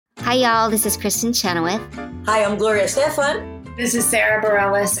Hi, y'all. This is Kristen Chenoweth. Hi, I'm Gloria Estefan. This is Sarah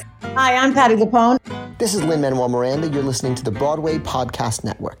Bareilles. Hi, I'm Patti LuPone. This is Lin-Manuel Miranda. You're listening to the Broadway Podcast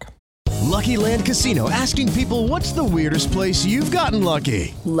Network. Lucky Land Casino, asking people, what's the weirdest place you've gotten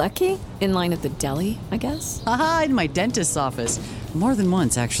lucky? Lucky? In line at the deli, I guess? Aha, in my dentist's office. More than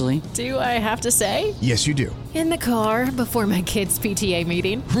once, actually. Do I have to say? Yes, you do. In the car before my kids' PTA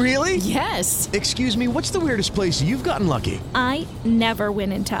meeting. Really? Yes. Excuse me, what's the weirdest place you've gotten lucky? I never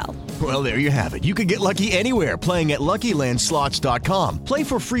win and tell. Well, there you have it. You can get lucky anywhere, playing at LuckyLandSlots.com. Play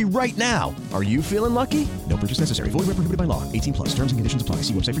for free right now. Are you feeling lucky? No purchase necessary. Void where prohibited by law. 18 plus. Terms and conditions apply.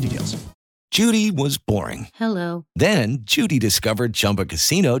 See website for details. Judy was boring. Hello. Then Judy discovered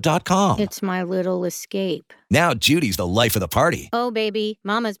ChumbaCasino.com. It's my little escape. Now Judy's the life of the party. Oh, baby,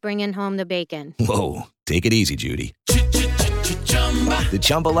 mama's bringing home the bacon. Whoa, take it easy, Judy. The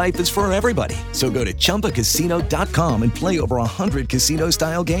Chumba life is for everybody. So go to ChumbaCasino.com and play over 100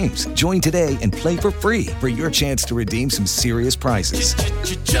 casino-style games. Join today and play for free for your chance to redeem some serious prizes.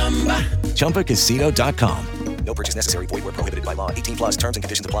 ChumbaCasino.com. No purchase necessary. Void where prohibited by law. 18 plus terms and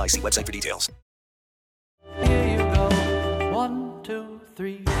conditions apply. See website for details. Here you go. 1, 2,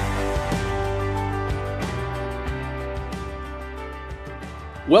 3.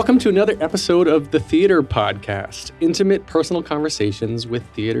 Welcome to another episode of the Theater Podcast, intimate personal conversations with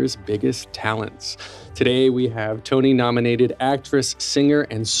theater's biggest talents. Today we have Tony-nominated actress, singer,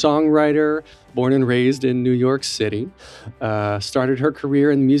 and songwriter, born and raised in New York City. Started her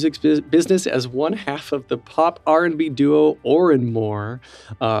career in the music business as one half of the pop R&B duo Oran Moore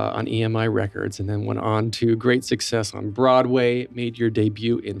on EMI Records, and then went on to great success on Broadway, made your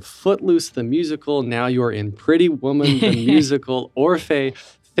debut in Footloose the musical. Now you're in Pretty Woman the musical. Orfeh,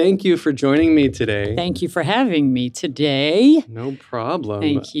 thank you for joining me today. Thank you for having me today. No problem.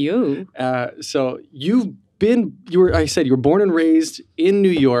 Thank you. So you were born and raised in New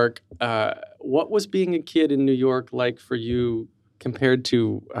York. What was being a kid in New York like for you compared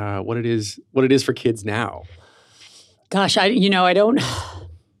to what it is for kids now? Gosh, I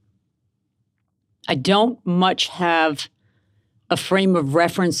don't much have a frame of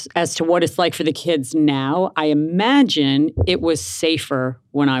reference as to what it's like for the kids now. I imagine it was safer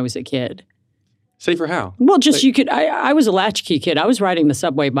when I was a kid. Safer how? Well, I was a latchkey kid. I was riding the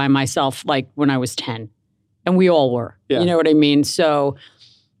subway by myself like when I was 10. And we all were. Yeah. You know what I mean? So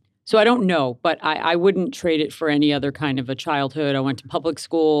I don't know, but I wouldn't trade it for any other kind of a childhood. I went to public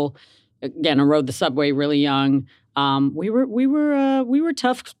school. Again, I rode the subway really young. We were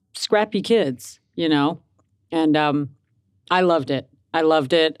tough, scrappy kids, you know, and I loved it.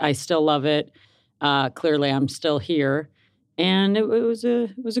 I still love it. Clearly, I'm still here, and it was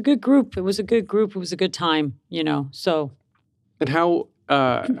a good group. It was a good time, you know. So, and how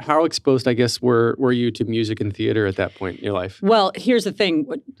exposed, I guess, were you to music and theater at that point in your life? Well, here's the thing.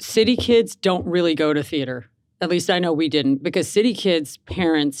 City kids don't really go to theater. At least I know we didn't, because city kids'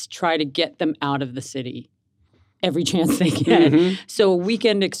 parents try to get them out of the city every chance they get. Mm-hmm. So a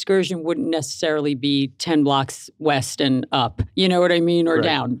weekend excursion wouldn't necessarily be 10 blocks west and up, you know what I mean, or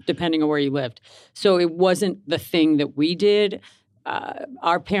down, depending on where you lived. So it wasn't the thing that we did.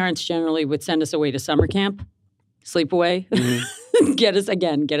 Our parents generally would send us away to summer camp, sleepaway. Mm-hmm. get us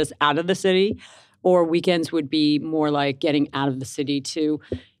out of the city, or weekends would be more like getting out of the city to,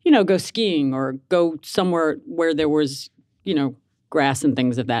 you know, go skiing or go somewhere where there was, you know, grass and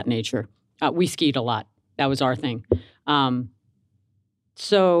things of that nature. We skied a lot. That was our thing.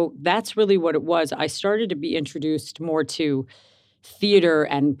 So that's really what it was. I started to be introduced more to theater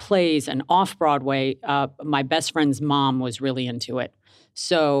and plays and off-Broadway. My best friend's mom was really into it.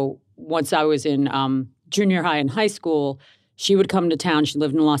 So once I was in junior high and high school, she would come to town. She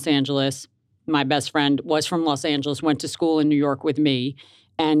lived in Los Angeles. My best friend was from Los Angeles, went to school in New York with me,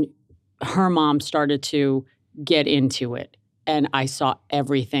 and her mom started to get into it. And I saw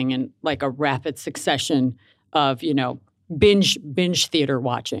everything in like a rapid succession of, you know, binge theater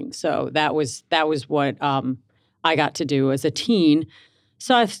watching. So that was what I got to do as a teen.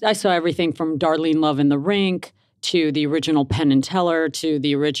 So I saw everything from Darlene Love in the Rink to the original Penn and Teller to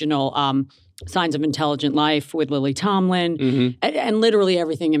the original Signs of Intelligent Life with Lily Tomlin, mm-hmm. and literally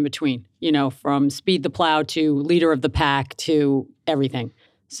everything in between, you know, from Speed the Plow to Leader of the Pack to everything.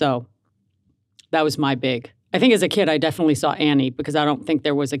 So that was my big. I think as a kid, I definitely saw Annie, because I don't think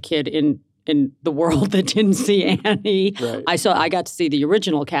there was a kid in the world that didn't see Annie. Right. I got to see the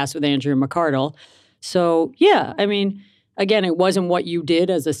original cast with Andrea McArdle. So, yeah, I mean, again, it wasn't what you did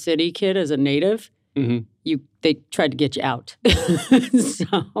as a city kid, as a native. Mm-hmm. They tried to get you out.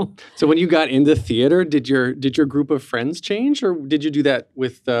 So when you got into theater, did your group of friends change, or did you do that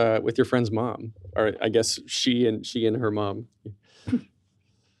with your friend's mom, or I guess she and her mom?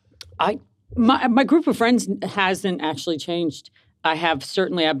 My group of friends hasn't actually changed. I've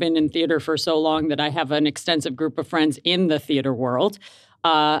been in theater for so long that I have an extensive group of friends in the theater world.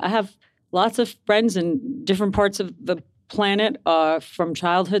 I have lots of friends in different parts of the planet from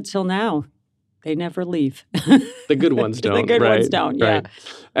childhood till now. They never leave. The good ones don't. The good ones don't, yeah. Right.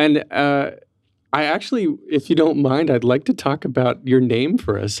 And I actually, if you don't mind, I'd like to talk about your name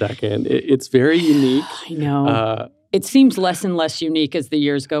for a second. It's very unique. I know. It seems less and less unique as the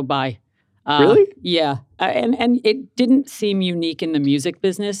years go by. Really? Yeah. And it didn't seem unique in the music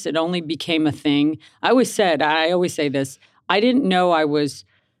business. It only became a thing. I always say this, I didn't know I was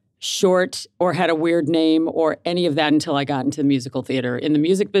short or had a weird name or any of that until I got into the musical theater. In the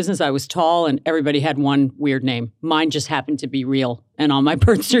music business, I was tall and everybody had one weird name. Mine just happened to be real and on my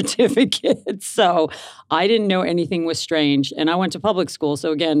birth certificate. So I didn't know anything was strange. And I went to public school.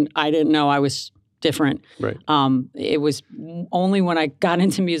 So again, I didn't know I was different. Right. It was only when I got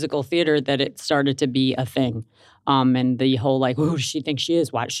into musical theater that it started to be a thing. And the whole who does she think she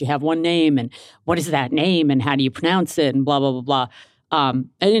is? Why does she have one name? And what is that name? And how do you pronounce it? And blah, blah, blah, blah. I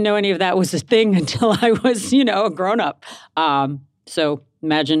didn't know any of that was a thing until I was, a grown-up. So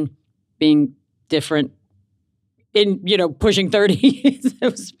imagine being different in, pushing 30.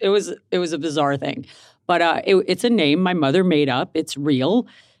 It was a bizarre thing. But it's a name my mother made up. It's real.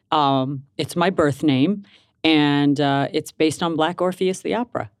 It's my birth name. And it's based on Black Orpheus, the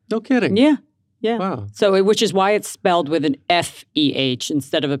opera. No kidding. Yeah. Yeah. Wow. So, which is why it's spelled with an F-E-H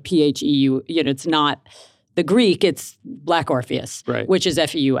instead of a P-H-E-U. It's not the Greek, it's Black Orpheus, right, which is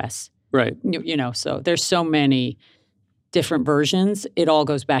F-E-U-S. Right. So there's so many different versions. It all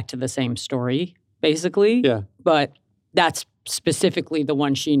goes back to the same story, basically. Yeah. But that's specifically the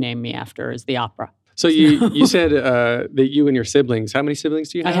one she named me after is the opera. So you said that you and your siblings, how many siblings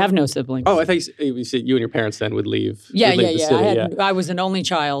do you have? I have no siblings. Oh, I thought you said you and your parents then would leave. Yeah. The city. I was an only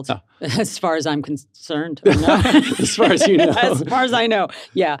child, as far as I'm concerned. As far as you know. As far as I know.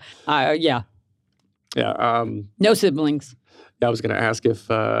 Yeah. Yeah. No siblings. I was going to ask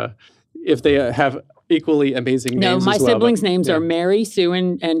if they have equally amazing names. No, my as well, siblings' names are Mary, Sue,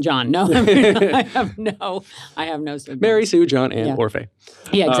 and John. No, I have no siblings. Mary, Sue, John, and Orphe.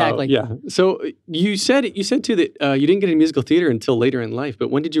 Yeah, exactly. Yeah. So you said too that you didn't get into musical theater until later in life. But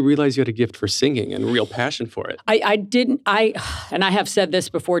when did you realize you had a gift for singing and real passion for it? I didn't. And I have said this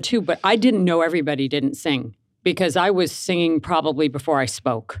before too, but I didn't know everybody didn't sing because I was singing probably before I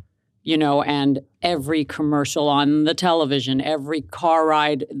spoke. And every commercial on the television, every car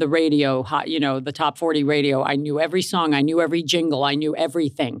ride, the radio, the top 40 radio, I knew every song, I knew every jingle, I knew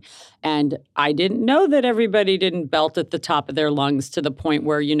everything. And I didn't know that everybody didn't belt at the top of their lungs to the point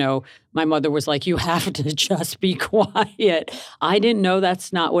where, my mother was like, you have to just be quiet. I didn't know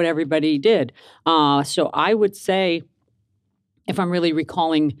that's not what everybody did. So I would say, if I'm really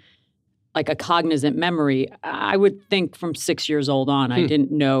recalling like a cognizant memory, I would think from 6 years old on, I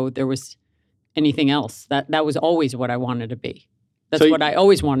didn't know there was anything else. That was always what I wanted to be. That's what I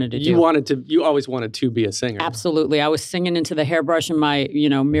always wanted to do. You always wanted to be a singer. Absolutely. I was singing into the hairbrush in my,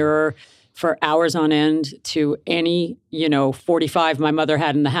 mirror for hours on end to any, 45 my mother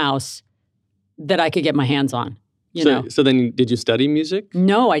had in the house that I could get my hands on. So then did you study music?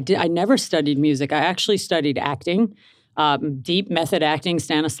 No, I never studied music. I actually studied acting. Deep method acting,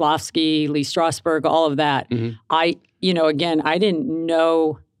 Stanislavski, Lee Strasberg, all of that. Mm-hmm. I didn't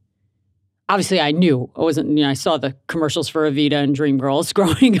know. Obviously, I knew. I wasn't. I saw the commercials for Evita and Dreamgirls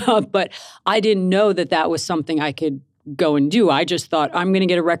growing up, but I didn't know that was something I could go and do. I just thought, I'm going to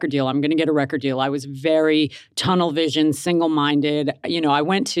get a record deal. I'm going to get a record deal. I was very tunnel vision, single-minded. I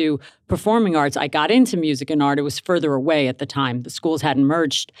went to performing arts. I got into music and art. It was further away at the time. The schools hadn't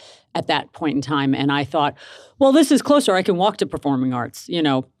merged at that point in time. And I thought, well, this is closer. I can walk to performing arts.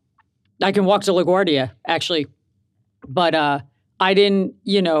 I can walk to LaGuardia, actually. But I didn't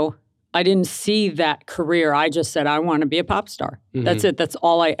see that career. I just said, I want to be a pop star. Mm-hmm. That's it. That's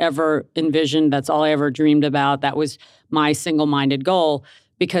all I ever envisioned. That's all I ever dreamed about. That was my single-minded goal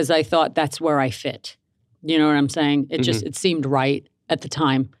because I thought that's where I fit. You know what I'm saying? It just, it seemed right at the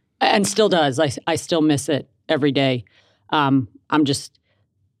time and still does. I still miss it every day. I'm just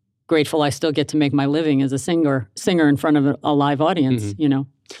grateful I still get to make my living as a singer in front of a live audience,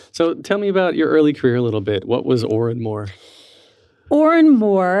 So tell me about your early career a little bit. What was Oren Moore? Oren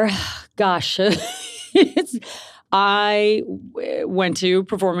Moore, gosh, I went to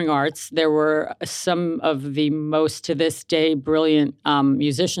performing arts. There were some of the most, to this day, brilliant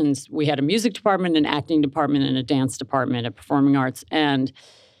musicians. We had a music department, an acting department, and a dance department at performing arts. And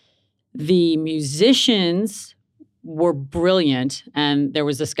the musicians were brilliant. And there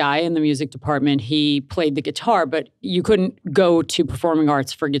was this guy in the music department. He played the guitar, but you couldn't go to performing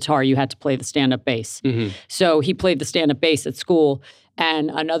arts for guitar. You had to play the stand-up bass. Mm-hmm. So he played the stand-up bass at school.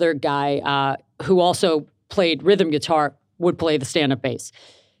 And another guy who also played rhythm guitar would play the stand-up bass.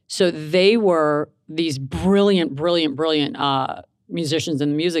 So they were these brilliant musicians in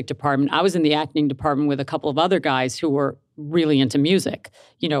the music department. I was in the acting department with a couple of other guys who were really into music.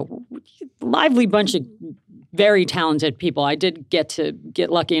 You know, lively bunch of very talented people. I did get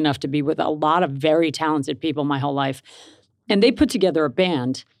lucky enough to be with a lot of very talented people my whole life. And they put together a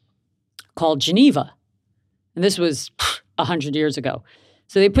band called Geneva. And this was 100 years ago.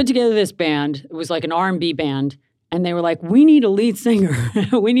 So they put together this band. It was like an R&B band. And they were like, we need a lead singer.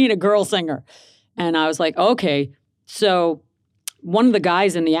 We need a girl singer. And I was like, okay. So one of the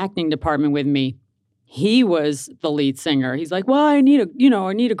guys in the acting department with me, he was the lead singer. He's like, well, I need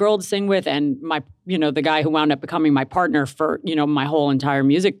a girl to sing with. And the guy who wound up becoming my partner for, my whole entire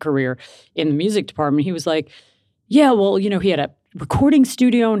music career in the music department, he was like, yeah, well, he had a recording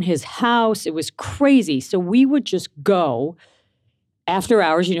studio in his house. It was crazy. So we would just go after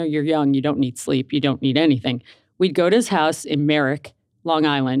hours. You're young. You don't need sleep. You don't need anything. We'd go to his house in Merrick, Long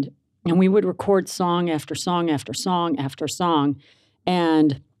Island, and we would record song after song after song after song.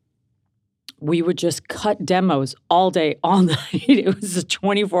 And we would just cut demos all day, all night. It was a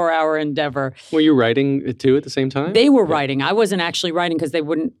 24-hour endeavor. Were you writing it too at the same time? They were writing. I wasn't actually writing because they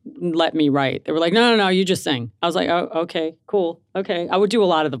wouldn't let me write. They were like, no, you just sing. I was like, oh, okay, cool, okay. I would do a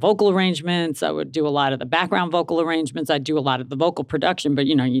lot of the vocal arrangements. I would do a lot of the background vocal arrangements. I'd do a lot of the vocal production, but,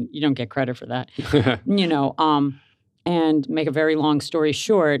 you don't get credit for that. And make a very long story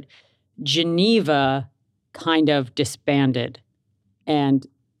short, Geneva kind of disbanded. And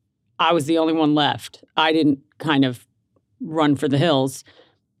I was the only one left. I didn't kind of run for the hills.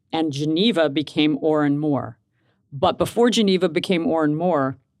 And Geneva became Oren Moore. But before Geneva became Oren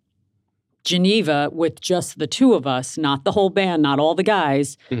Moore, Geneva, with just the two of us, not the whole band, not all the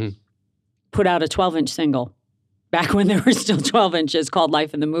guys, put out a 12-inch single back when there were still 12 inches called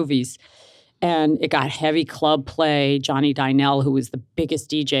Life in the Movies. And it got heavy club play. Johnny Dynell, who was the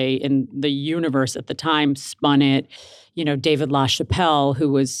biggest DJ in the universe at the time, spun it. David LaChapelle, who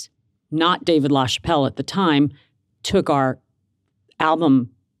was not David LaChapelle at the time, took our album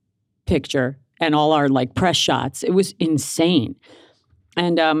picture and all our press shots. It was insane.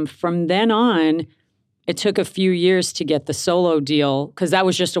 And from then on, it took a few years to get the solo deal because that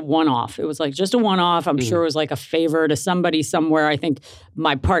was just a one-off. It was just a one-off. I'm sure it was a favor to somebody somewhere. I think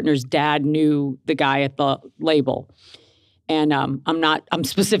my partner's dad knew the guy at the label. And I'm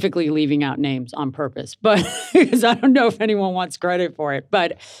specifically leaving out names on purpose, but because I don't know if anyone wants credit for it.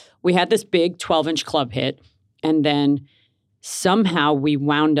 But we had this big 12-inch club hit, and then somehow we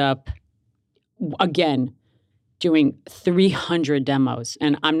wound up, again, doing 300 demos.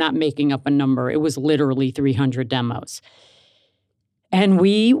 And I'm not making up a number. It was literally 300 demos. And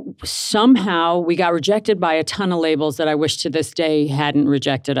we got rejected by a ton of labels that I wish to this day hadn't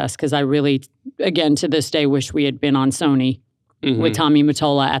rejected us, because I really, again, to this day, wish we had been on Sony with Tommy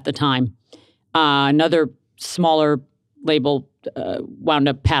Mottola at the time. Another smaller label wound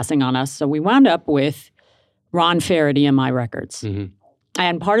up passing on us. So we wound up with Ron Fair at EMI Records.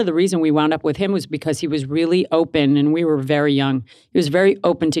 And part of the reason we wound up with him was because he was really open, and we were very young. He was very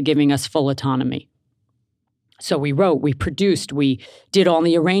open to giving us full autonomy. So we wrote, we produced, we did all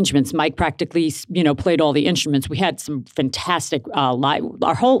the arrangements. Mike practically, played all the instruments. We had some fantastic live.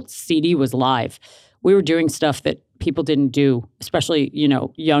 Our whole CD was live. We were doing stuff that people didn't do, especially,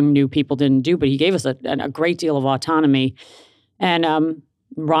 young, new people didn't do. But he gave us a great deal of autonomy. And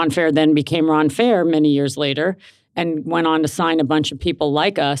Ron Fair then became Ron Fair many years later and went on to sign a bunch of people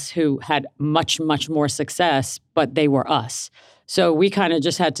like us who had much, much more success, but they were us. So we kind of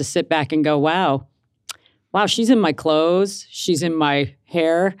just had to sit back and go, wow, she's in my clothes. She's in my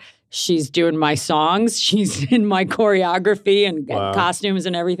hair. She's doing my songs. She's in my choreography and costumes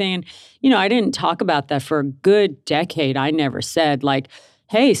and everything. And, I didn't talk about that for a good decade. I never said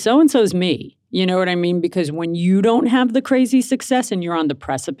hey, so-and-so's me. You know what I mean? Because when you don't have the crazy success and you're on the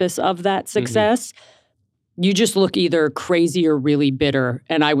precipice of that success, you just look either crazy or really bitter.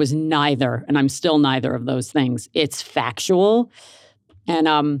 And I was neither, and I'm still neither of those things. It's factual. And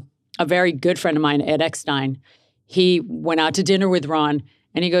a very good friend of mine, Ed Eckstein, he went out to dinner with Ron,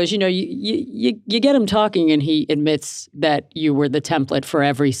 and he goes, you get him talking, and he admits that you were the template for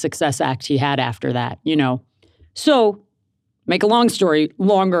every success act he had after that, So make a long story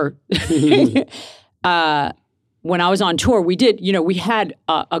longer. when I was on tour, we had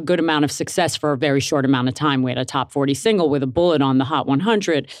a good amount of success for a very short amount of time. We had a top 40 single with a bullet on the Hot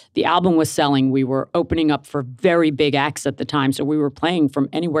 100. The album was selling. We were opening up for very big acts at the time. So we were playing from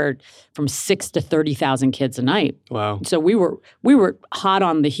anywhere from 6 to 30,000 kids a night. Wow. So we were hot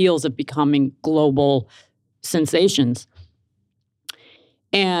on the heels of becoming global sensations.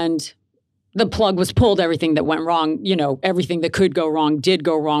 And the plug was pulled. Everything that went wrong, everything that could go wrong did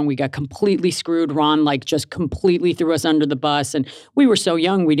go wrong. We got completely screwed. Ron just completely threw us under the bus. And we were so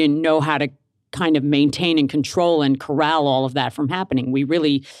young, we didn't know how to kind of maintain and control and corral all of that from happening. We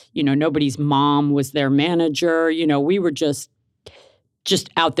really, nobody's mom was their manager. We were just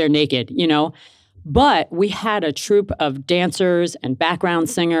out there naked, But we had a troupe of dancers and background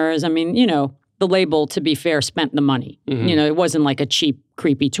singers. I mean, the label, to be fair, spent the money. Mm-hmm. It wasn't like a cheap,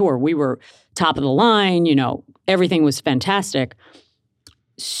 creepy tour. We were top of the line, everything was fantastic.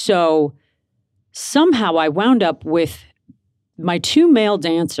 So somehow I wound up with my 2 male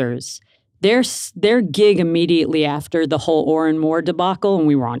dancers, their gig immediately after the whole Oren Moore debacle, and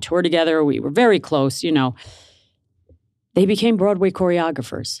we were on tour together. We were very close, They became Broadway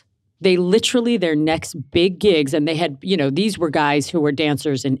choreographers. They literally, their next big gigs, and they had, these were guys who were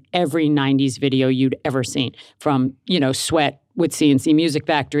dancers in every 90s video you'd ever seen, from, Sweat with CNC Music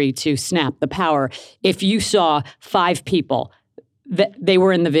Factory to Snap the Power. If you saw 5 people, they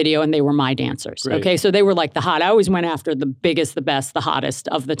were in the video and they were my dancers. Right. Okay, so they were like the hot. I always went after the biggest, the best, the hottest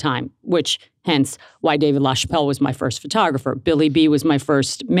of the time, which hence why David LaChapelle was my first photographer. Billy B was my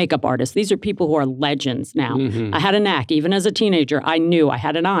first makeup artist. These are people who are legends now. Mm-hmm. I had a knack. Even as a teenager, I knew I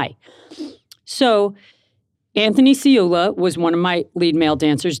had an eye. So Anthony Ciula was one of my lead male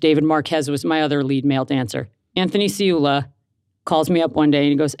dancers. David Marquez was my other lead male dancer. Anthony Ciula calls me up one day and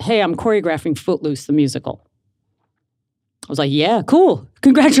he goes, "Hey, I'm choreographing Footloose, the musical." I was like, "Yeah, cool.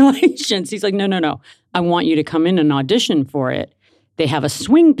 Congratulations." He's like, No. I want you to come in and audition for it. They have a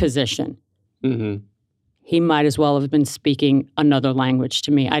swing position. Mm-hmm. He might as well have been speaking another language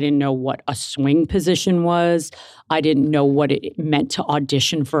to me. I didn't know what a swing position was. I didn't know what it meant to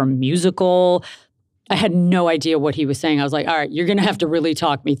audition for a musical. I had no idea what he was saying. I was like, "All right, you're going to have to really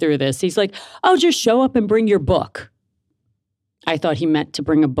talk me through this." He's like, "Oh, just show up and bring your book." I thought he meant to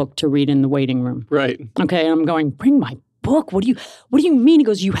bring a book to read in the waiting room. Right. Okay, and I'm going, "Bring my book? What do you mean?" He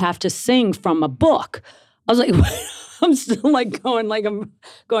goes, "You have to sing from a book." I was like, I'm still I'm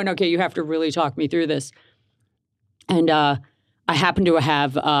going, "Okay, you have to really talk me through this." And I happened to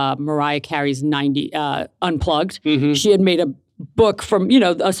have Mariah Carey's 90 Unplugged. Mm-hmm. She had made a book from,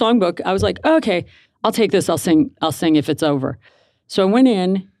 a songbook. I was like, "Okay, I'll take this. I'll sing if it's over." So I went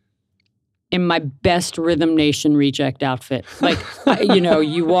in my best Rhythm Nation reject outfit.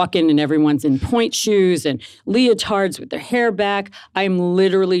 You walk in and everyone's in point shoes and leotards with their hair back. I'm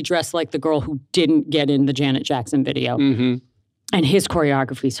literally dressed like the girl who didn't get in the Janet Jackson video. Mm-hmm. And his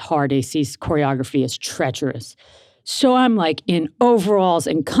choreography is hard. AC's choreography is treacherous. So I'm like in overalls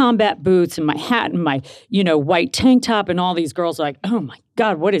and combat boots and my hat and my, white tank top, and all these girls are like, "Oh my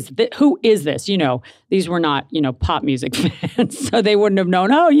God, what is this? Who is this?" These were not, pop music fans. So they wouldn't have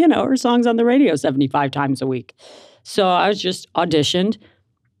known, her song's on the radio 75 times a week. So I was just auditioned.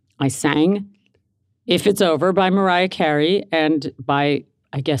 I sang "If It's Over" by Mariah Carey, and by,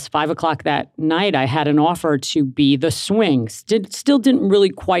 I guess, 5 o'clock that night, I had an offer to be the swing. Still didn't really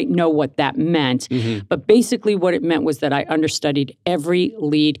quite know what that meant. Mm-hmm. But basically what it meant was that I understudied every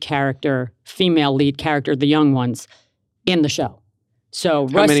lead character, female lead character, the young ones, in the show. So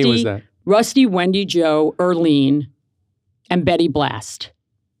How many was that? Rusty, Wendy, Jo, Earlene, and Betty Blast.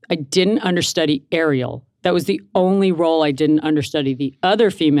 I didn't understudy Ariel. That was the only role I didn't understudy. The other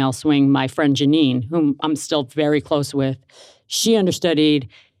female swing, my friend Janine, whom I'm still very close with, she understudied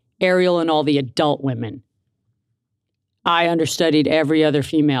Ariel and all the adult women. I understudied every other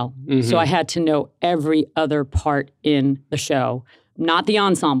female. Mm-hmm. So I had to know every other part in the show. Not the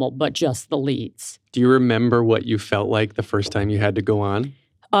ensemble, but just the leads. Do you remember what you felt like the first time you had to go on?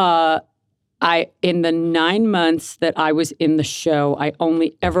 In the 9 months that I was in the show, I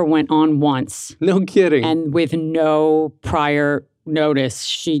only ever went on once. No kidding. And with no prior notice,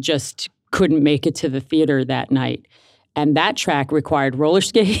 she just couldn't make it to the theater that night. And that track required roller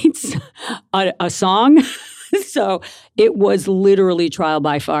skates, a song. So it was literally trial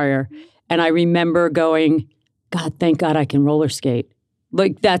by fire. And I remember going, "God, thank God I can roller skate."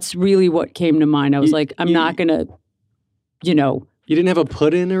 That's really what came to mind. I was like, I'm not going to, You didn't have a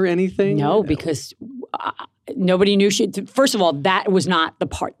put-in or anything? No, because nobody knew first of all, that was not the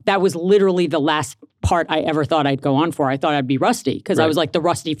part. That was literally the last part I ever thought I'd go on for. I thought I'd be Rusty because I was like the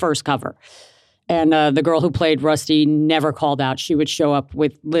Rusty first cover. And the girl who played Rusty never called out. She would show up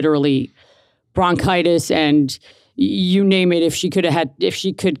with literally bronchitis and you name it. If she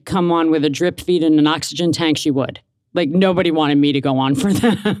could come on with a drip feed and an oxygen tank, she would. Like, nobody wanted me to go on for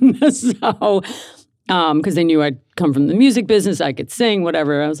them. So, because they knew I'd come from the music business, I could sing,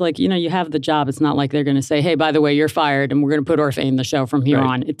 whatever. I was like, you have the job. It's not like they're going to say, hey, by the way, you're fired and we're going to put Orfeh in the show from here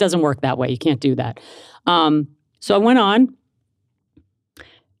on. It doesn't work that way. You can't do that. So I went on.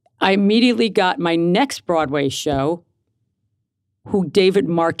 I immediately got my next Broadway show, who David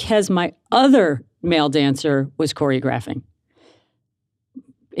Marquez, my other male dancer, was choreographing.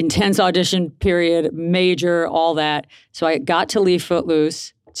 Intense audition period, major, all that. So I got to leave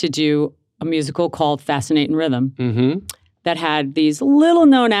Footloose to do a musical called Fascinating Rhythm that had these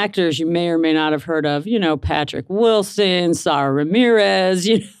little-known actors you may or may not have heard of, Patrick Wilson, Sarah Ramirez,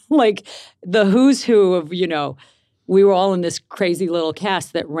 like the who's who of, we were all in this crazy little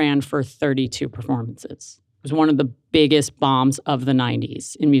cast that ran for 32 performances. It was one of the biggest bombs of the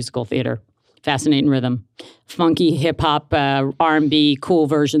 90s in musical theater. Fascinating Rhythm, funky hip-hop, R&B, cool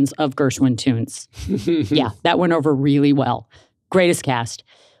versions of Gershwin tunes. Yeah, that went over really well. Greatest cast.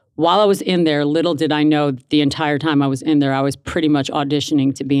 While I was in there, little did I know the entire time I was in there, I was pretty much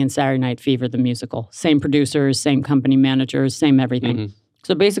auditioning to be in Saturday Night Fever, the musical. Same producers, same company managers, same everything.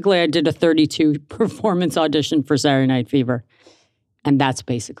 So basically, I did a 32 performance audition for Saturday Night Fever. And that's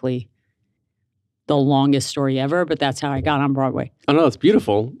basically the longest story ever, but that's how I got on Broadway. Oh, no, it's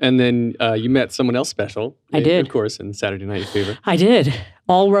beautiful. And then you met someone else special. I did. Of course, in Saturday Night Fever. I did.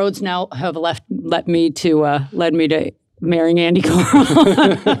 All roads now have led me to marrying Andy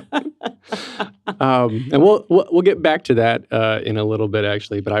Carl. And we'll get back to that in a little bit,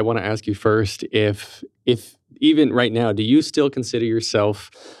 actually. But I want to ask you first, if even right now, do you still consider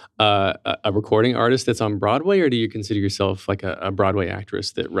yourself a recording artist that's on Broadway, or do you consider yourself like a Broadway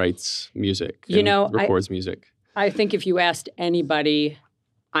actress that writes music and records music? I think if you asked anybody,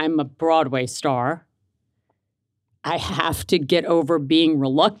 I'm a Broadway star. I have to get over being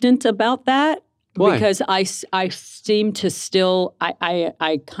reluctant about that. Why? Because I seem to still,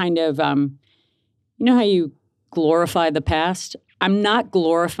 I kind of, how you glorify the past? I'm not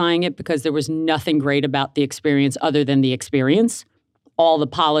glorifying it because there was nothing great about the experience other than the experience. All the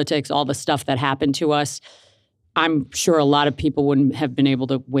politics, all the stuff that happened to us, I'm sure a lot of people wouldn't have been able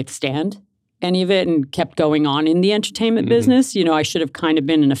to withstand any of it and kept going on in the entertainment business. I should have kind of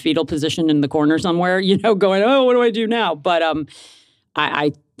been in a fetal position in the corner somewhere, going, oh, what do I do now? But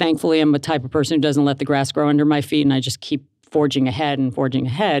I thankfully am a type of person who doesn't let the grass grow under my feet, and I just keep forging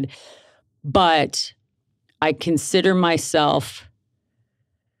ahead. But I consider myself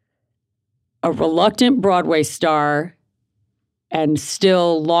a reluctant Broadway star and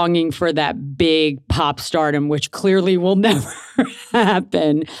still longing for that big pop stardom, which clearly will never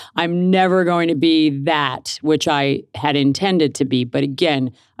happen. I'm never going to be that, which I had intended to be. But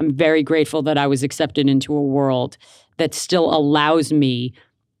again, I'm very grateful that I was accepted into a world that still allows me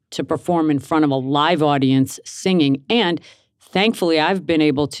to perform in front of a live audience singing. And thankfully, I've been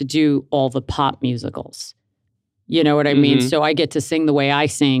able to do all the pop musicals. You know what I mean? So I get to sing the way I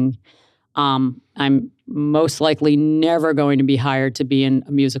sing. I'm most likely never going to be hired to be in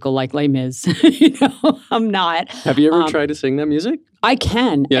a musical like Les Mis. I'm not. Have you ever tried to sing that music? I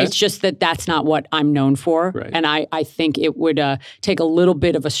can. Yeah? It's just that that's not what I'm known for. Right. And I think it would take a little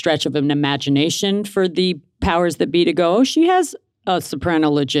bit of a stretch of an imagination for the powers that be to go, oh, she has a soprano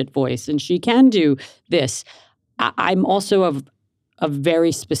legit voice and she can do this. I'm also of a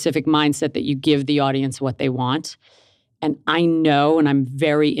very specific mindset that you give the audience what they want. And I know, and I'm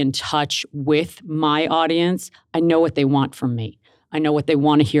very in touch with my audience, I know what they want from me. I know what they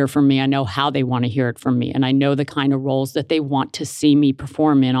want to hear from me. I know how they want to hear it from me. And I know the kind of roles that they want to see me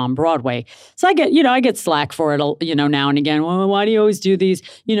perform in on Broadway. So I get slack for it, now and again. Well, why do you always do these?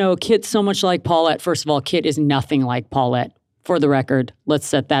 Kit's so much like Paulette. First of all, Kit is nothing like Paulette. For the record, let's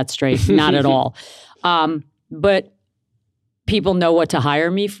set that straight. Not at all. But people know what to hire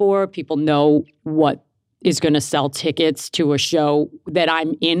me for. People know what is going to sell tickets to a show that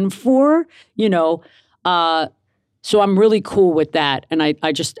I'm in for, so I'm really cool with that. And I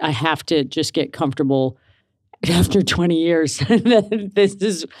have to just get comfortable after 20 years. This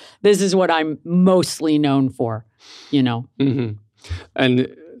is what I'm mostly known for,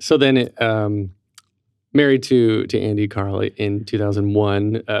 And so then married to Andy Carl in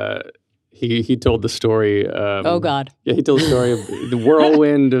 2001, He told the story. Oh God! Yeah, he told the story of the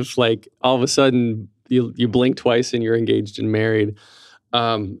whirlwind of like all of a sudden you blink twice and you're engaged and married.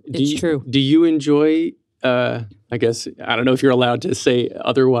 It's true. Do you enjoy? I guess I don't know if you're allowed to say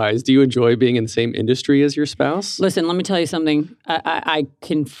otherwise. Do you enjoy being in the same industry as your spouse? Listen, let me tell you something. I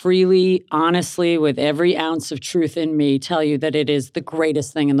can freely, honestly, with every ounce of truth in me, tell you that it is the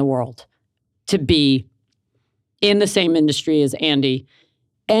greatest thing in the world to be in the same industry as Andy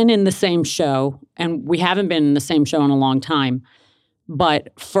and in the same show. And we haven't been in the same show in a long time.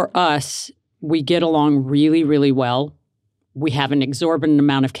 But for us, we get along really, really well. We have an exorbitant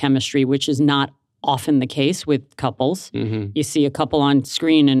amount of chemistry, which is not often the case with couples. Mm-hmm. You see a couple on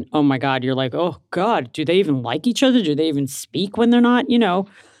screen and, oh my God, you're like, oh God, do they even like each other? Do they even speak when they're not,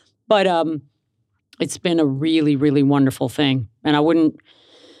 But it's been a really, really wonderful thing. And I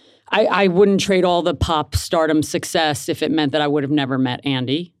wouldn't trade all the pop stardom success if it meant that I would have never met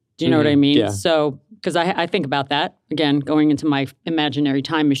Andy. Do you know what I mean? Yeah. So, because I think about that, again, going into my imaginary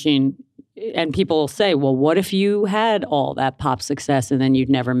time machine, and people will say, well, what if you had all that pop success and then you'd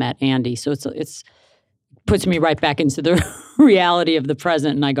never met Andy? So it's puts me right back into the reality of the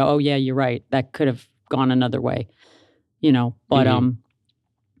present. And I go, oh, yeah, you're right. That could have gone another way, But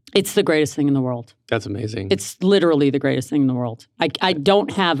it's the greatest thing in the world. That's amazing. It's literally the greatest thing in the world. I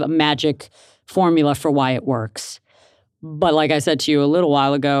don't have a magic formula for why it works. But like I said to you a little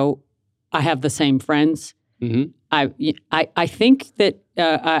while ago, I have the same friends. Mm-hmm. I think that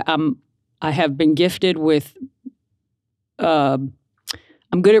I have been gifted with, I'm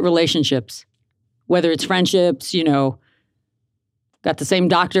good at relationships, whether it's friendships, got the same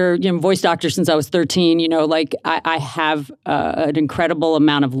doctor, voice doctor since I was 13, I have an incredible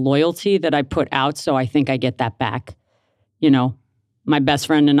amount of loyalty that I put out. So I think I get that back. My best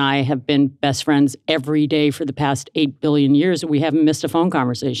friend and I have been best friends every day for the past 8 billion years. We haven't missed a phone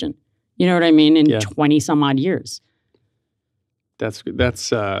conversation. You know what I mean? In 20 some odd years. That's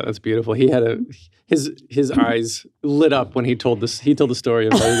beautiful. He had his eyes lit up when he told the story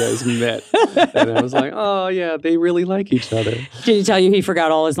of how you guys met. And I was like, oh yeah, they really like each other. Did he tell you he forgot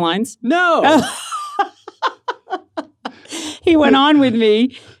all his lines? No. He went on with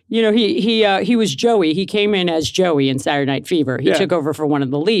me. He was Joey. He came in as Joey in Saturday Night Fever. He took over for one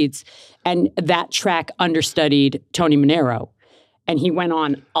of the leads. And that track understudied Tony Manero. And he went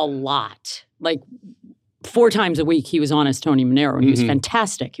on a lot. Like 4 times a week he was on as Tony Manero. And he was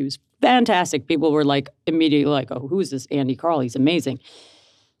fantastic. He was fantastic. People were like immediately like, oh, who is this Andy Karl? He's amazing.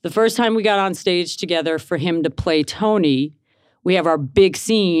 The first time we got on stage together for him to play Tony, we have our big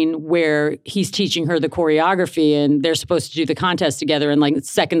scene where he's teaching her the choreography and they're supposed to do the contest together. And like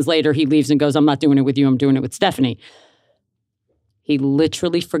seconds later, he leaves and goes, I'm not doing it with you. I'm doing it with Stephanie. He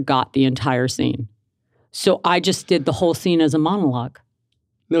literally forgot the entire scene. So I just did the whole scene as a monologue.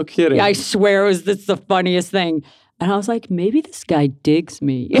 No kidding. I swear it's the funniest thing. And I was like, maybe this guy digs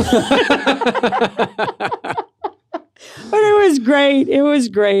me. But it was great. It was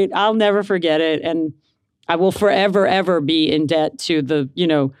great. I'll never forget it. And I will forever, ever be in debt to the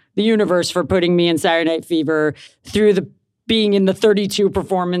universe for putting me in Saturday Night Fever through being in the 32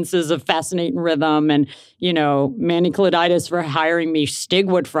 performances of Fascinating Rhythm and, Manny Cloditis for hiring me,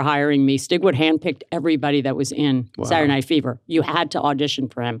 Stigwood for hiring me. Stigwood handpicked everybody that was in Saturday Night Fever. You had to audition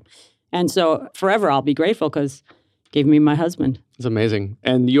for him. And so forever I'll be grateful because gave me my husband. It's amazing.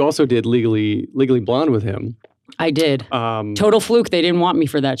 And you also did Legally Blonde with him. I did. Total fluke. They didn't want me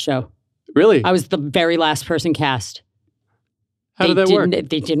for that show. Really? I was the very last person cast. How did that work?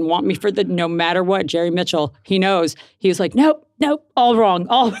 They didn't want me for no matter what. Jerry Mitchell, he knows. He was like, nope, all wrong,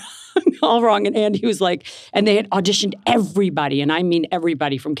 all wrong. And Andy was like, and they had auditioned everybody, and I mean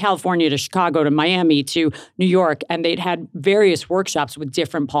everybody from California to Chicago to Miami to New York, and they'd had various workshops with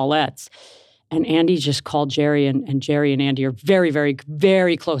different Paulettes. And Andy just called Jerry, and Jerry and Andy are very, very,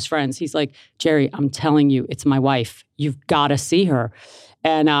 very close friends. He's like, Jerry, I'm telling you, it's my wife. You've got to see her.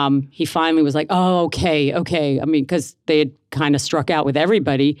 And he finally was like, oh, okay. I mean, because they had kind of struck out with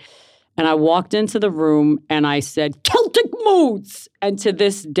everybody. And I walked into the room and I said, Celtic Moods. And to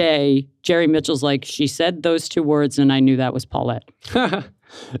this day, Jerry Mitchell's like, she said those 2 words and I knew that was Paulette.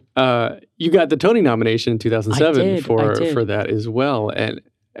 You got the Tony nomination in 2007 for that as well. And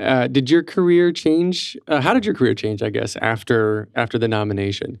did your career change? How did your career change, I guess, after the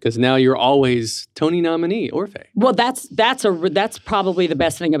nomination? Because now you're always Tony nominee, Orfeh. Well, that's probably the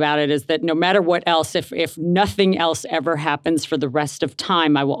best thing about it is that no matter what else, if nothing else ever happens for the rest of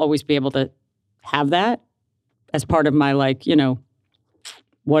time, I will always be able to have that as part of my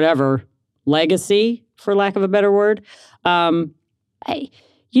whatever legacy, for lack of a better word. Some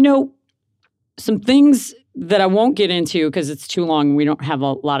things that I won't get into because it's too long and we don't have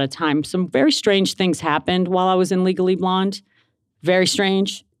a lot of time. Some very strange things happened while I was in Legally Blonde. Very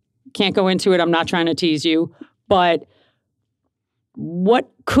strange. Can't go into it. I'm not trying to tease you. But what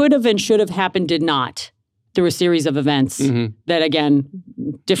could have and should have happened did not through a series of events that, again,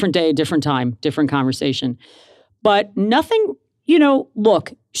 different day, different time, different conversation. But nothing,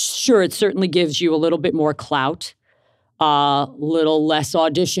 look, sure, it certainly gives you a little bit more clout, a little less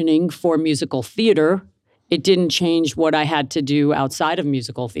auditioning for musical theater It didn't change what I had to do outside of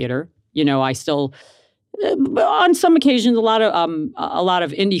musical theater. You know, I still, on some occasions, a lot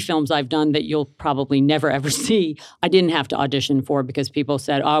of indie films I've done that you'll probably never ever see, I didn't have to audition for because people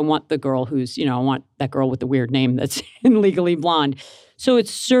said, oh, I want the girl who's, I want that girl with the weird name that's in Legally Blonde. So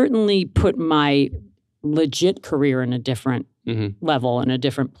it's certainly put my legit career in a different level, in a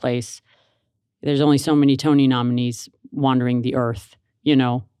different place. There's only so many Tony nominees wandering the earth,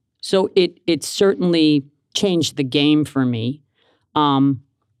 So it certainly changed the game for me,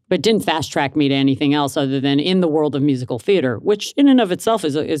 but didn't fast track me to anything else other than in the world of musical theater, which in and of itself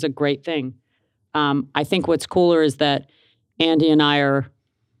is a great thing. I think what's cooler is that Andy and I are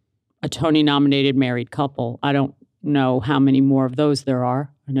a Tony-nominated married couple. I don't know how many more of those there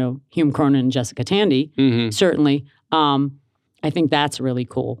are. I know Hume Cronin and Jessica Tandy, certainly. I think that's really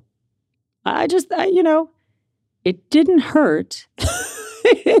cool. It didn't hurt.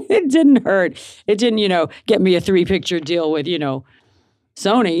 It didn't hurt. It didn't, get me a 3-picture deal with,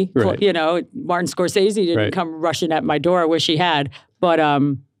 Sony. Right. Martin Scorsese didn't come rushing at my door. I wish he had. But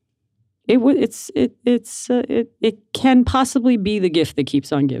it can possibly be the gift that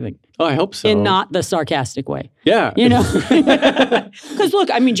keeps on giving. Oh, I hope so. In not the sarcastic way. Yeah. Because look,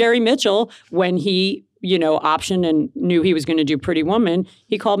 Jerry Mitchell, when he, optioned and knew he was going to do Pretty Woman,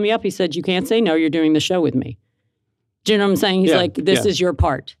 he called me up. He said, you can't say no, you're doing the show with me. Do you know what I'm saying? He's like, this is your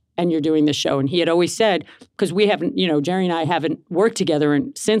part and you're doing the show. And he had always said, because we haven't, Jerry and I haven't worked together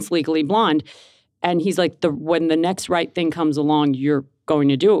since Legally Blonde. And he's like, when the next right thing comes along, you're going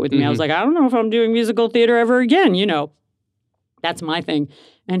to do it with me. I was like, I don't know if I'm doing musical theater ever again, That's my thing.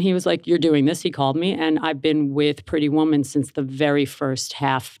 And he was like, you're doing this. He called me. And I've been with Pretty Woman since the very first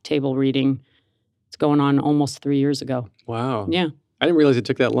half table reading. It's going on almost 3 years ago. Wow. Yeah. I didn't realize it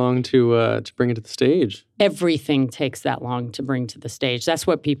took that long to bring it to the stage. Everything takes that long to bring to the stage. That's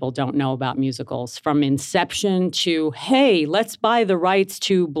what people don't know about musicals. From inception to, hey, let's buy the rights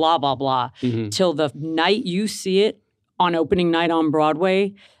to blah, blah, blah, till the night you see it on opening night on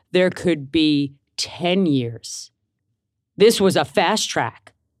Broadway, there could be 10 years. This was a fast track.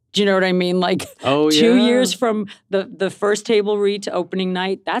 Do you know what I mean? Like 2 years from the first table read to opening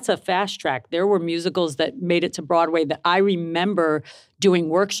night, that's a fast track. There were musicals that made it to Broadway that I remember doing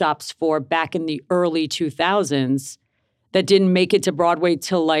workshops for back in the early 2000s that didn't make it to Broadway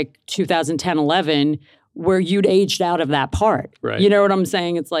till like 2010, 11, where you'd aged out of that part. Right. You know what I'm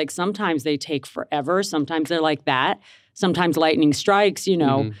saying? It's like sometimes they take forever. Sometimes they're like that. Sometimes lightning strikes,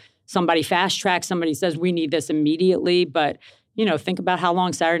 somebody fast tracks, somebody says, we need this immediately. But think about how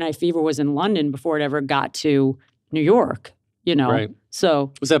long Saturday Night Fever was in London before it ever got to New York, Right.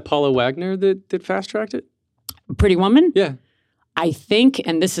 So. Was that Paula Wagner that fast-tracked it? Pretty Woman? Yeah. I think,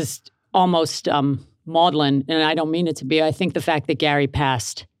 and this is almost maudlin, and I don't mean it to be, I think the fact that Gary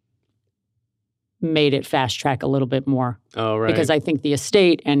passed made it fast-track a little bit more. Oh, right. Because I think the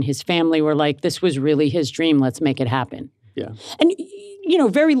estate and his family were like, this was really his dream, let's make it happen. Yeah. And,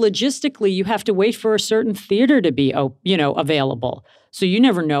 very logistically, you have to wait for a certain theater to be, available. So you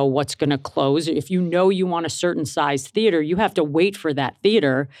never know what's going to close. If you want a certain size theater, you have to wait for that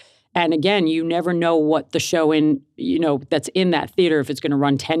theater. And again, you never know what the show that's in that theater, if it's going to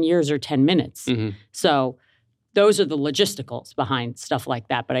run 10 years or 10 minutes. So those are the logisticals behind stuff like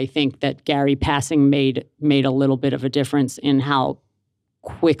that. But I think that Gary passing made a little bit of a difference in how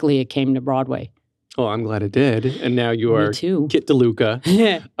quickly it came to Broadway. Oh, I'm glad it did. And now you are Kit DeLuca.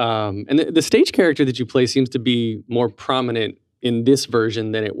 And the stage character that you play seems to be more prominent in this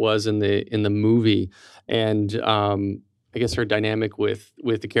version than it was in the movie. And I guess her dynamic with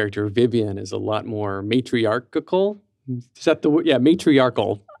the character of Vivian is a lot matriarchal. Is that the word? Yeah,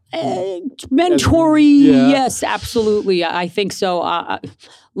 matriarchal. Mentory, yes, absolutely. I think so.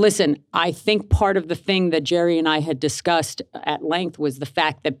 Listen, I think part of the thing that Jerry and I had discussed at length was the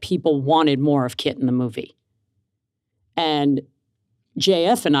fact that people wanted more of Kit in the movie. And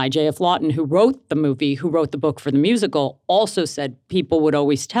JF Lawton, who wrote the movie, who wrote the book for the musical, also said people would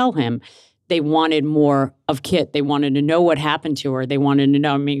always tell him they wanted more of Kit. They wanted to know what happened to her. They wanted to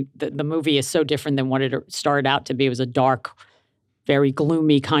know, the movie is so different than what it started out to be. It was a dark, very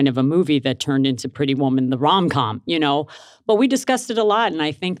gloomy kind of a movie that turned into Pretty Woman, the rom-com, But we discussed it a lot, and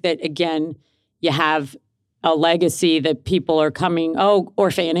I think that, again, you have a legacy that people are coming,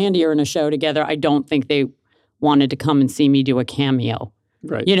 Orfeh and Andy are in a show together. I don't think they wanted to come and see me do a cameo.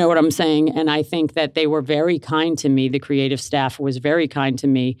 Right. You know what I'm saying? And I think that they were very kind to me. The creative staff was very kind to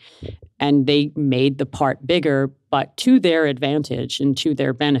me, and they made the part bigger, but to their advantage and to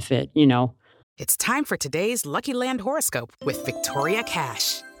their benefit, It's time for today's Lucky Land horoscope with Victoria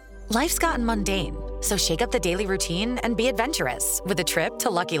Cash. Life's gotten mundane, so shake up the daily routine and be adventurous with a trip to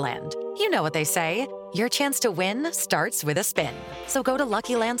Lucky Land. You know what they say. Your chance to win starts with a spin. So go to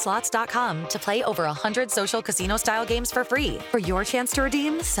LuckyLandSlots.com to play over 100 social casino-style games for free for your chance to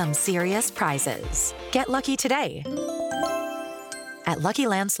redeem some serious prizes. Get lucky today at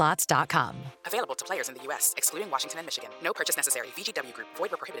LuckyLandSlots.com. Available to players in the U.S., excluding Washington and Michigan. No purchase necessary. VGW Group.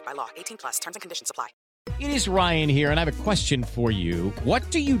 Void where prohibited by law. 18+. Terms and conditions apply. It is Ryan here, and I have a question for you. What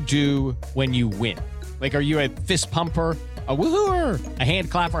do you do when you win? Like, are you a fist pumper, a woo-hooer, a hand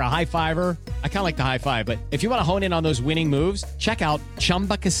clapper, a high-fiver? I kind of like the high-five, but if you want to hone in on those winning moves, check out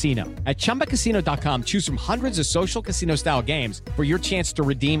Chumba Casino. At ChumbaCasino.com, choose from hundreds of social casino-style games for your chance to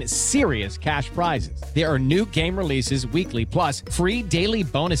redeem serious cash prizes. There are new game releases weekly, plus free daily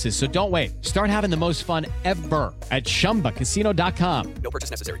bonuses, so don't wait. Start having the most fun ever at ChumbaCasino.com. No purchase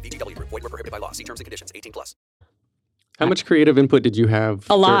necessary. VGW Group. Void where prohibited by law. See terms and conditions. 18+. How much creative input did you have?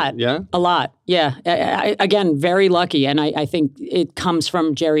 A lot. Yeah? A lot. Yeah. Again, very lucky. And I think it comes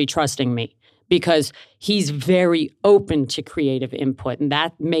from Jerry trusting me because he's very open to creative input. And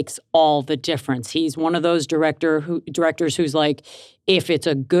that makes all the difference. He's one of those directors who's like, if it's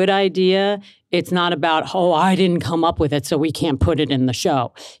a good idea, it's not about, oh, I didn't come up with it, so we can't put it in the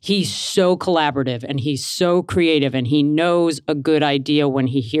show. He's so collaborative and he's so creative and he knows a good idea when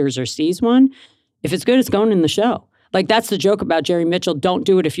he hears or sees one. If it's good, it's going in the show. Like, that's the joke about Jerry Mitchell. Don't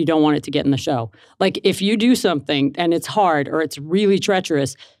do it if you don't want it to get in the show. Like, if you do something and it's hard or it's really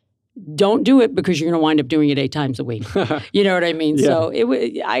treacherous, don't do it because you're going to wind up doing it 8 times a week. You know what I mean? Yeah. So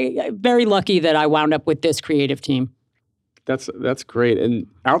I'm very lucky that I wound up with this creative team. That's great. And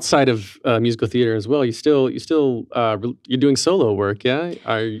outside of musical theater as well, you're doing solo work, yeah?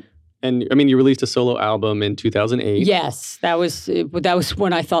 And I mean, you released a solo album in 2008. Yes, that was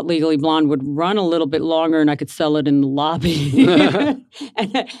when I thought Legally Blonde would run a little bit longer and I could sell it in the lobby.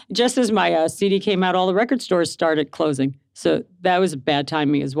 And just as my CD came out, all the record stores started closing. So that was bad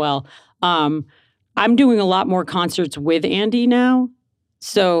timing as well. I'm doing a lot more concerts with Andy now.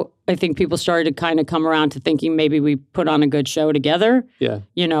 So I think people started to kind of come around to thinking maybe we put on a good show together. Yeah.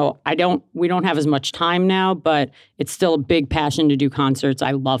 You know, we don't have as much time now, but it's still a big passion to do concerts.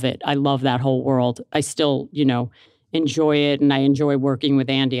 I love it. I love that whole world. I still, enjoy it, and I enjoy working with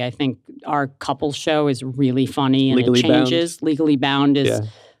Andy. I think our couple show is really funny and Legally it changes. Bound. Legally Bound is,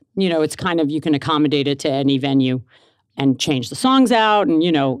 it's kind of, you can accommodate it to any venue and change the songs out, and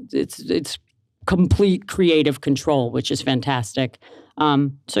it's complete creative control, which is fantastic.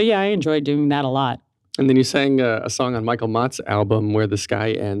 So yeah, I enjoy doing that a lot. And then you sang a song on Michael Mott's album, Where the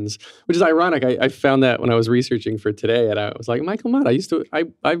Sky Ends, which is ironic. I found that when I was researching for today, and I was like, Michael Mott,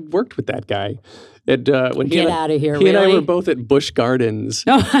 I worked with that guy. When Get out of here, He really? and I were both at Busch Gardens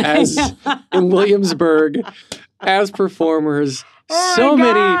Oh, in Williamsburg as performers so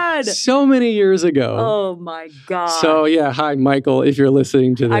many years ago. Oh my God. So yeah, hi Michael, if you're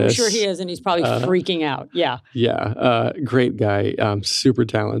listening to this. I'm sure he is, and he's probably freaking out. Yeah. Yeah, great guy, super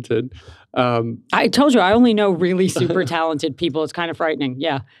talented. I told you, I only know really super talented people. It's kind of frightening.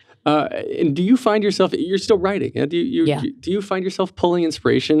 Yeah. And do you find yourself, you're still writing, do you find yourself pulling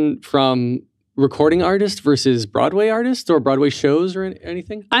inspiration from recording artists versus Broadway artists or Broadway shows or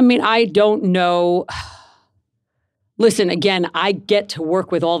anything? I mean, I don't know. Listen, again, I get to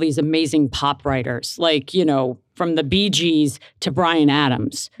work with all these amazing pop writers, like, from the Bee Gees to Bryan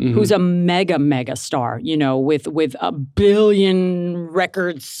Adams, who's a mega star, with 1 billion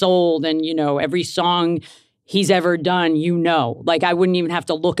records sold and, every song he's ever done, like I wouldn't even have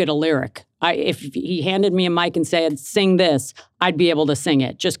to look at a lyric. If he handed me a mic and said, sing this, I'd be able to sing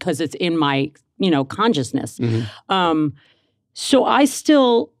it just because it's in my, consciousness. So I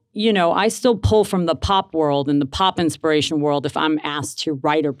still pull from the pop world and the pop inspiration world. If I'm asked to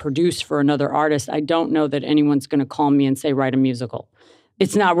write or produce for another artist, I don't know that anyone's going to call me and say, write a musical.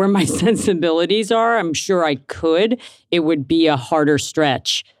 It's not where my sensibilities are. I'm sure I could. It would be a harder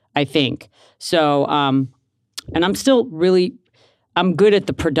stretch, I think. So, and I'm still I'm good at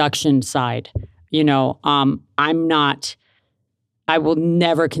the production side. I will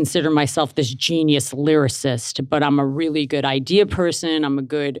never consider myself this genius lyricist, but I'm a really good idea person. I'm a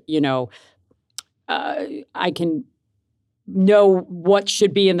good, I can know what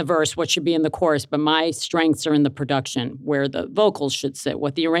should be in the verse, what should be in the chorus, but my strengths are in the production, where the vocals should sit,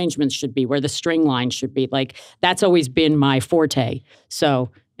 what the arrangements should be, where the string line should be. Like, that's always been my forte.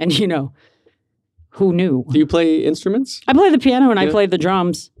 So, and who knew? Do you play instruments? I play the piano and I play the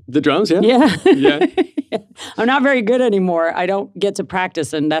drums. The drums, yeah? Yeah. Yeah. I'm not very good anymore. I don't get to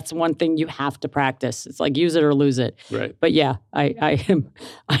practice, and that's one thing you have to practice. It's like use it or lose it. Right. But yeah, I am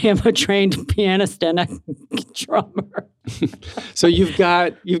a trained pianist and a drummer. So you've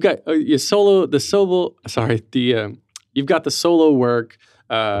got your solo. You've got the solo work.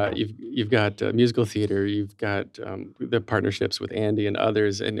 You've got musical theater. You've got the partnerships with Andy and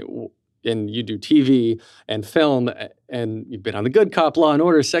others, and you do TV and film, and you've been on The Good Cop, Law and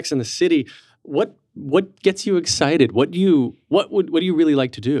Order, Sex and the City. What gets you excited? What do you really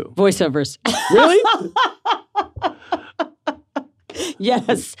like to do? Voiceovers. Really?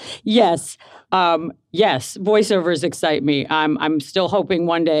 Yes. Yes. Voiceovers excite me. I'm still hoping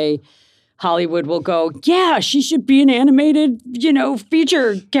one day Hollywood will go, yeah, she should be an animated,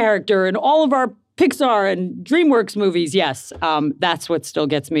 feature character in all of our Pixar and DreamWorks movies. Yes. That's what still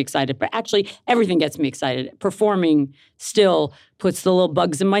gets me excited. But actually, everything gets me excited. Performing still puts the little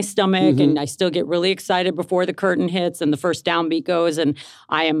bugs in my stomach, and I still get really excited before the curtain hits and the first downbeat goes. And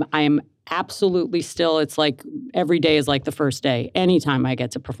I am absolutely still, it's like every day is like the first day. Anytime I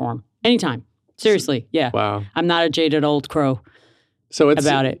get to perform. Anytime. Seriously. Yeah. Wow. I'm not a jaded old crow. So it's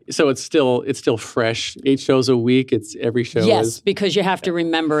about it. So it's still fresh. 8 shows a week. It's every show. Yes, because you have to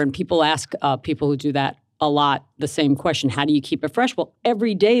remember, and people ask people who do that a lot the same question: how do you keep it fresh? Well,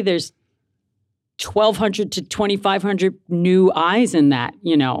 every day there's 1,200 to 2,500 new eyes in that,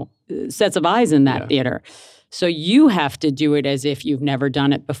 sets of eyes in that theater. So you have to do it as if you've never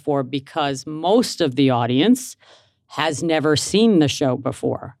done it before, because most of the audience has never seen the show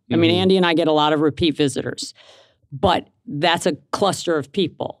before. I mean, Andy and I get a lot of repeat visitors. But that's a cluster of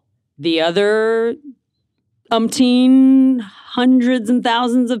people. The other hundreds and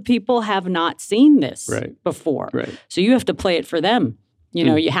thousands of people have not seen this before. Right. So you have to play it for them.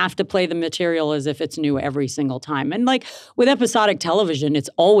 You have to play the material as if it's new every single time. And like with episodic television, it's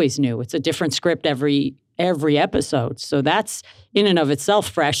always new. It's a different script every episode. So that's in and of itself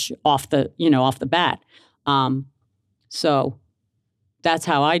fresh off the bat. So that's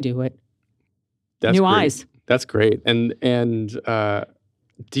how I do it. That's new great. eyes. That's great. And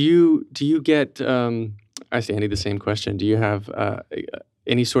do you get? I asked Andy the same question. Do you have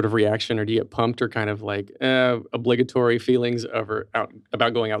any sort of reaction, or do you get pumped, or kind of like obligatory feelings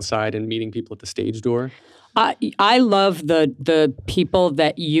about going outside and meeting people at the stage door? I love the people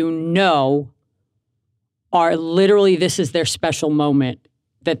that are literally, this is their special moment,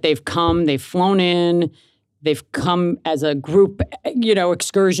 that they've flown in. They've come as a group,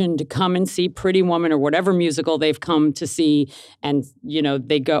 excursion to come and see Pretty Woman or whatever musical they've come to see. And,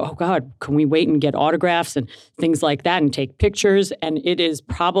 they go, oh, God, can we wait and get autographs and things like that and take pictures? And it is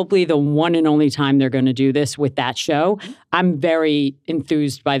probably the one and only time they're going to do this with that show. I'm very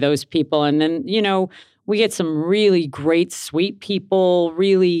enthused by those people. And then, we get some really great, sweet people,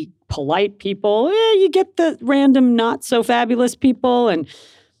 really polite people. You get the random, not so fabulous people. And,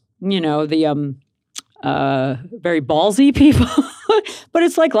 the... very ballsy people, but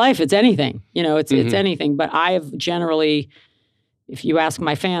it's like life. It's anything, it's anything. But I've generally, if you ask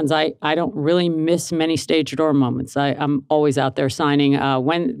my fans, I don't really miss many stage door moments. I'm always out there signing.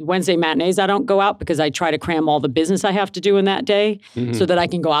 Wednesday matinees, I don't go out because I try to cram all the business I have to do in that day so that I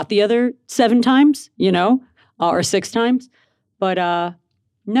can go out the other 7 times, or 6 times. But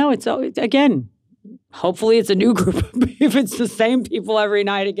no, it's again, hopefully it's a new group. If it's the same people every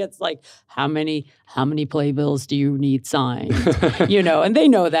night, it gets like, how many playbills do you need signed? And they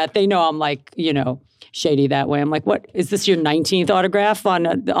know that. They know I'm like, shady that way. I'm like, what, is this your 19th autograph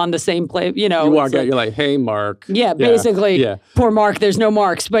on the same play? You walk out, you're like, hey, Mark. Yeah, basically. Yeah. Poor Mark, there's no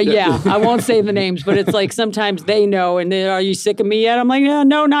Marks. But yeah, I won't say the names, but it's like sometimes they know, and are you sick of me yet? I'm like,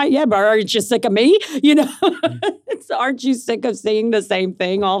 no, not yet, but are you just sick of me? Aren't you sick of seeing the same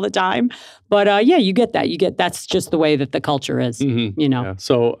thing all the time? But you get that. That's just the way that the culture is, Yeah.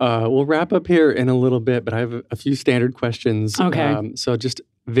 So we'll wrap up here in a little bit, but I have a few standard questions. Okay. So just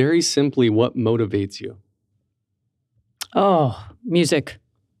very simply, what motivates you? Oh, music.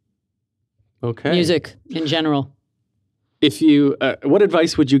 Okay. Music in general. If you, what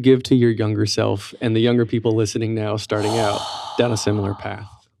advice would you give to your younger self and the younger people listening now, starting out down a similar path?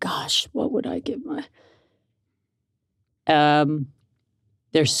 Gosh, what would I give my...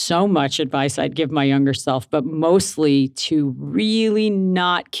 There's so much advice I'd give my younger self, but mostly to really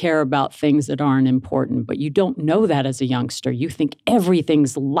not care about things that aren't important. But you don't know that as a youngster. You think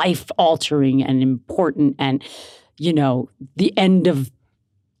everything's life-altering and important and, the end of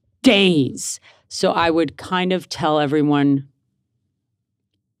days. So I would kind of tell everyone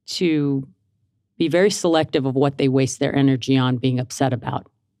to be very selective of what they waste their energy on being upset about.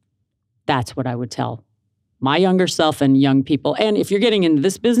 That's what I would tell my younger self and young people. And if you're getting into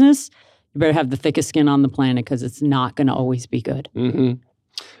this business, You better have the thickest skin on the planet because it's not going to always be good. Mm-hmm.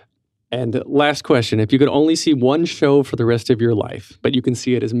 And last question. If you could only see one show for the rest of your life, but you can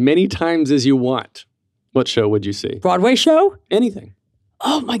see it as many times as you want, what show would you see? Broadway show? Anything.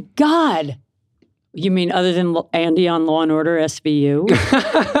 Oh, my God. You mean other than Andy on Law & Order SVU?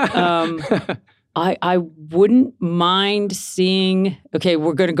 I wouldn't mind seeing, okay,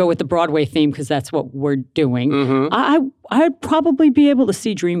 we're going to go with the Broadway theme because that's what we're doing. Mm-hmm. I'd probably be able to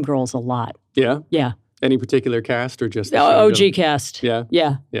see Dreamgirls a lot. Yeah? Yeah. Any particular cast or just the OG cast. Yeah?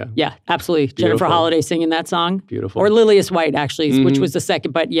 Yeah. Yeah. Yeah, absolutely. Beautiful. Jennifer Holliday singing that song. Beautiful. Or Lilius White, actually, Mm-hmm. which was the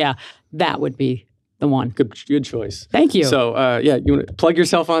second. But yeah, that would be the one. Good choice. Thank you. So, you want to plug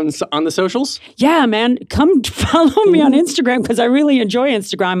yourself on the socials? Yeah, man. Come follow me on Instagram because I really enjoy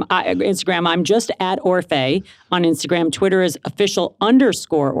Instagram. I'm just at Orfeh on Instagram. Twitter is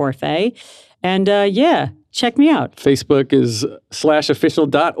official_Orfeh. And check me out. Facebook is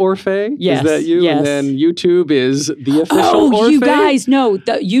 /official.orfeh. Yes. Is that you? Yes. And then YouTube is the official Oh, Orfeh? you guys know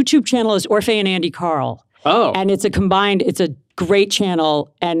the YouTube channel is Orfeh and Andy Carl. Oh. And it's a great channel,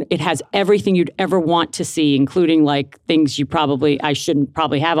 and it has everything you'd ever want to see, including like things I shouldn't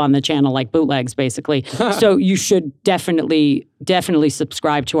probably have on the channel, like bootlegs, basically. So you should definitely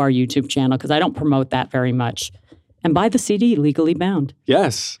subscribe to our YouTube channel because I don't promote that very much. And buy the CD, Legally Bound.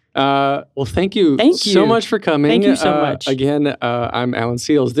 Yes. Well, thank you Thank you so much for coming. Thank you so much. Again, I'm Alan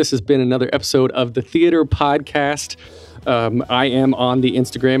Seals. This has been another episode of the Theater Podcast. I am on the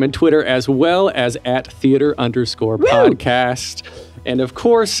Instagram and Twitter as well as at @theater_podcast. And of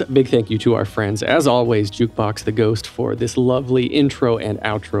course, big thank you to our friends, as always, Jukebox the Ghost, for this lovely intro and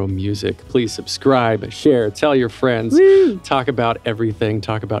outro music. Please subscribe, share, tell your friends, talk about everything,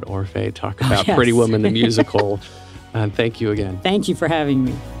 talk about Orfeh, talk about yes. Pretty Woman the Musical. And thank you again. Thank you for having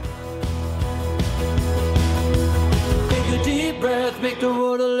me. Take a deep breath, make the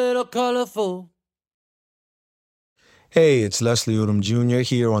world a little colorful. Hey, it's Leslie Odom Jr.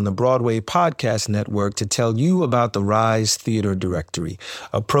 here on the Broadway Podcast Network to tell you about the Rise Theater Directory,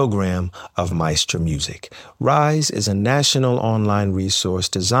 a program of Maestro Music. Rise is a national online resource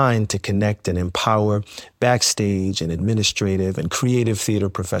designed to connect and empower backstage and administrative and creative theater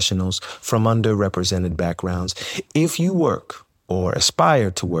professionals from underrepresented backgrounds. If you work or aspire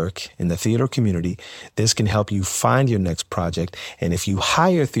to work in the theater community, this can help you find your next project. And if you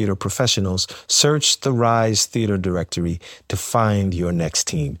hire theater professionals, search the Rise Theater Directory to find your next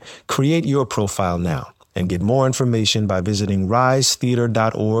team. Create your profile now and get more information by visiting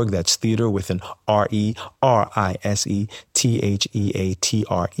risetheater.org. That's theater with an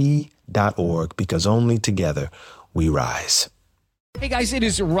RERISETHEATRE.org, because only together we rise. Hey guys, it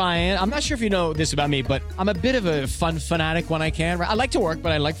is Ryan. I'm not sure if you know this about me, but I'm a bit of a fun fanatic when I can. I like to work,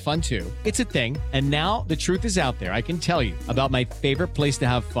 but I like fun too. It's a thing. And now the truth is out there. I can tell you about my favorite place to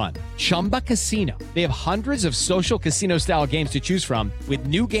have fun. Chumba Casino. They have hundreds of social casino style games to choose from with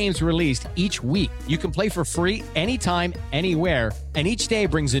new games released each week. You can play for free anytime, anywhere. And each day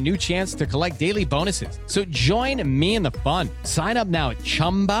brings a new chance to collect daily bonuses. So join me in the fun. Sign up now at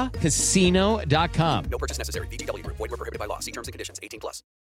ChumbaCasino.com. No purchase necessary. VGW Group. Void where prohibited by law. See terms and conditions. 18+.